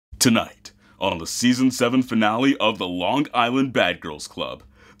Tonight, on the Season 7 finale of the Long Island Bad Girls Club,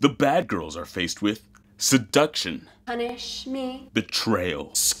 the bad girls are faced with seduction, punish me,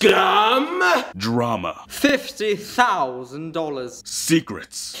 betrayal, scum, drama, $50,000,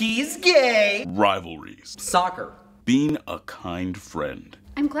 secrets, he's gay, rivalries, soccer, being a kind friend,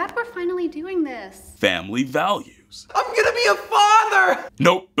 I'm glad we're finally doing this. family values. I'm gonna be a father!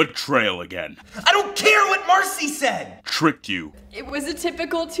 Nope, betrayal again. I don't care what Marcy said! Tricked you. It was a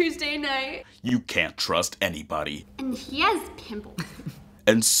typical Tuesday night. You can't trust anybody. And he has pimples.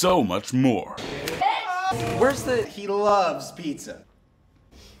 And so much more. Where's the... He loves pizza.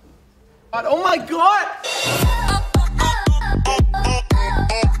 Oh my god!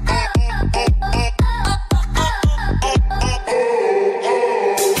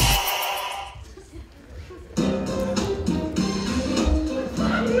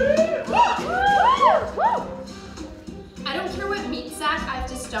 I don't care what meat sack I have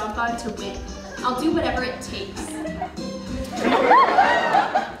to stomp on to win. I'll do whatever it takes.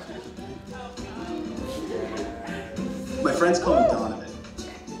 My friends call me Donovan,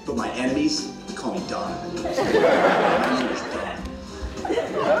 but my enemies call me Donovan. My name is Don.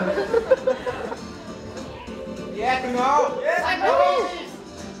 Yeah, Kunal! Yeah!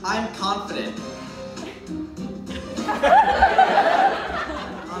 I'm confident.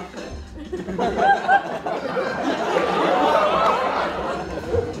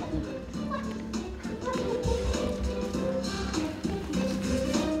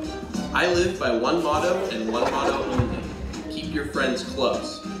 I live by one motto and one motto only. Keep your friends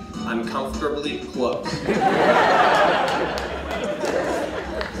close. Uncomfortably close.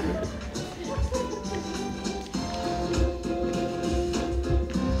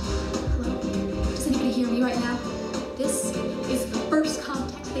 Does anybody hear me right now? This is the first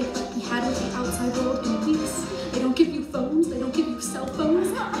contact they've let me had with the outside world in weeks. They don't give you phones, they don't give you cell phones,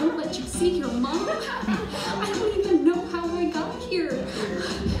 they don't let you see your mom. I don't even know how I got here.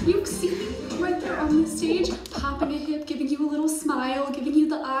 You see me right there on the stage, popping a hip, giving you a little smile, giving you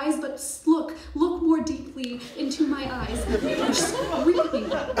the eyes, but look more deeply into my eyes. You're screaming,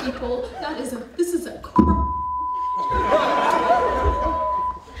 people. This is a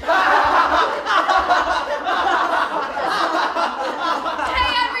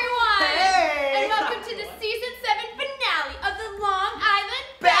Hey everyone! Hey! And welcome to the Season 7 finale of the Long Island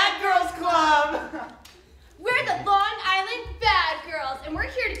Bad Girls Club! We're the Long Island Bad Girls, and we're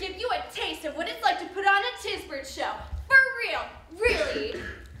here to give you a taste of what it's like to put on a Tisbert show. For real, really.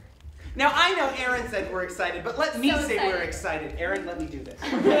 Now I know Erin said we're excited, but let me say we're excited. Erin, let me do this.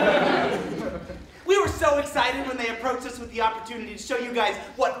 We were so excited when they approached us with the opportunity to show you guys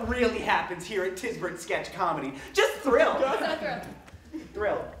what really happens here at Tisbert Sketch Comedy. Just thrilled. So thrilled.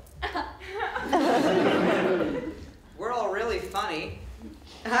 Thrilled. We're all really funny.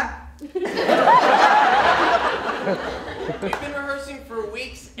 We've been rehearsing for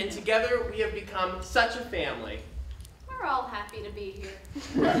weeks, and together we have become such a family. We're all happy to be here.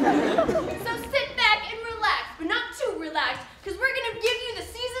 So sit back and relax, but not too relaxed, because we're going to give you the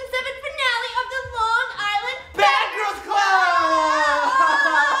Season